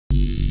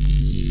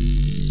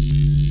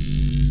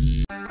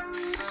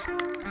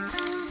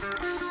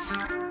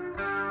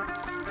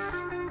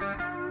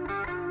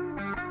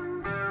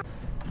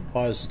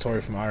Hi, this is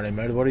Tori from N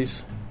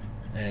Motorbodies,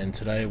 and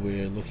today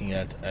we're looking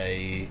at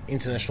a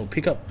international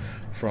pickup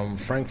from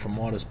Frank from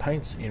Majcen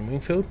Paints in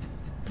Wingfield.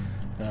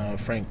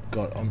 Frank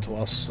got onto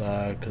us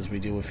because we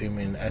deal with him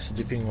in acid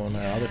dipping on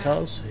our other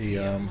cars. He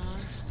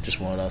just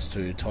wanted us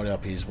to tidy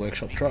up his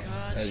workshop truck.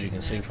 As you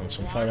can see from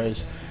some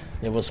photos,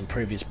 there was some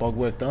previous bog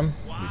work done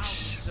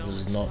which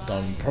was not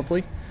done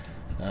properly.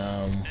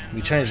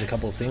 We changed a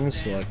couple of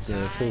things like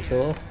the fill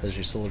filler, as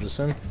you saw just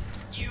then,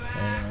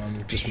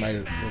 and just made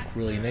it look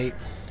really neat.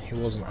 He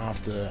wasn't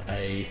after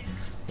a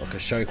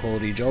show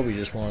quality job, he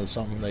just wanted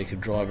something they could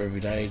drive every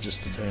day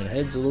just to turn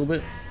heads a little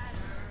bit.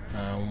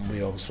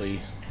 We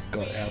obviously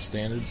got our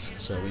standards,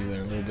 so we went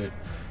a little bit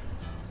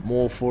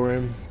more for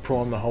him,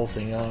 primed the whole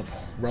thing up,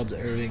 rubbed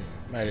everything,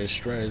 made it as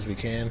straight as we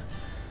can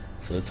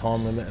for the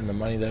time limit and the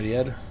money that he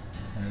had,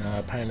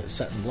 and painted it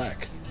satin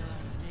black.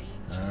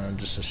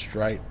 Just a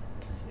straight,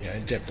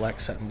 jet black,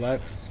 satin black.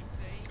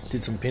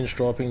 Did some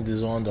pinstriping,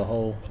 designed a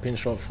whole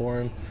pinstripe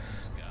for him,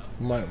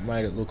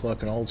 made it look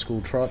like an old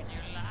school truck,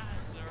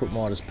 put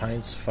Majcen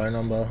Paints phone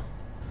number,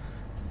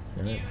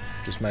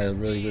 just made a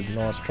really good,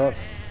 nice truck.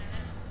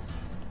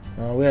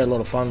 We had a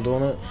lot of fun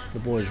doing it. The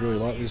boys really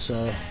like this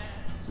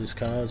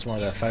car. It's one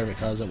of our favourite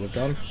cars that we've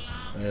done.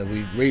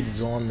 We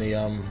redesigned the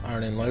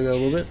R&N logo a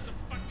little bit,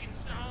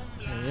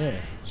 and yeah,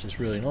 it's just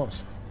really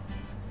nice.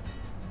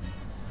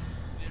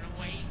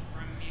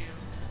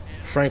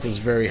 Frank was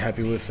very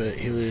happy with it.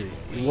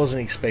 He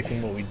wasn't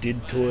expecting what we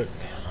did to it.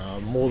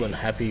 More than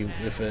happy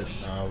with it.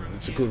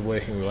 It's a good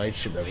working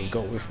relationship that we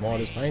got with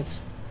Majcen Paints.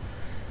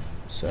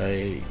 So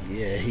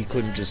yeah, he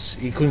couldn't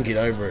get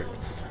over it.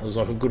 It was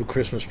like a good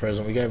Christmas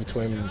present. We gave it to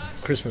him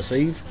Christmas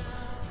Eve,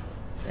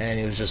 and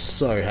he was just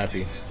so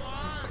happy.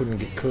 Couldn't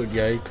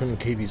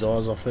keep his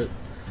eyes off it.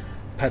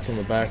 Pats on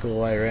the back all the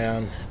way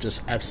around.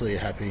 Just absolutely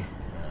happy.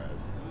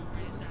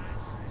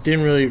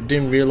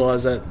 Didn't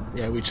realise that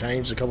we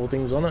changed a couple of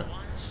things on it,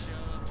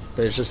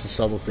 but it's just the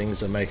subtle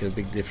things that make it a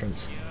big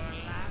difference.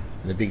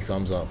 And the big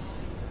thumbs up.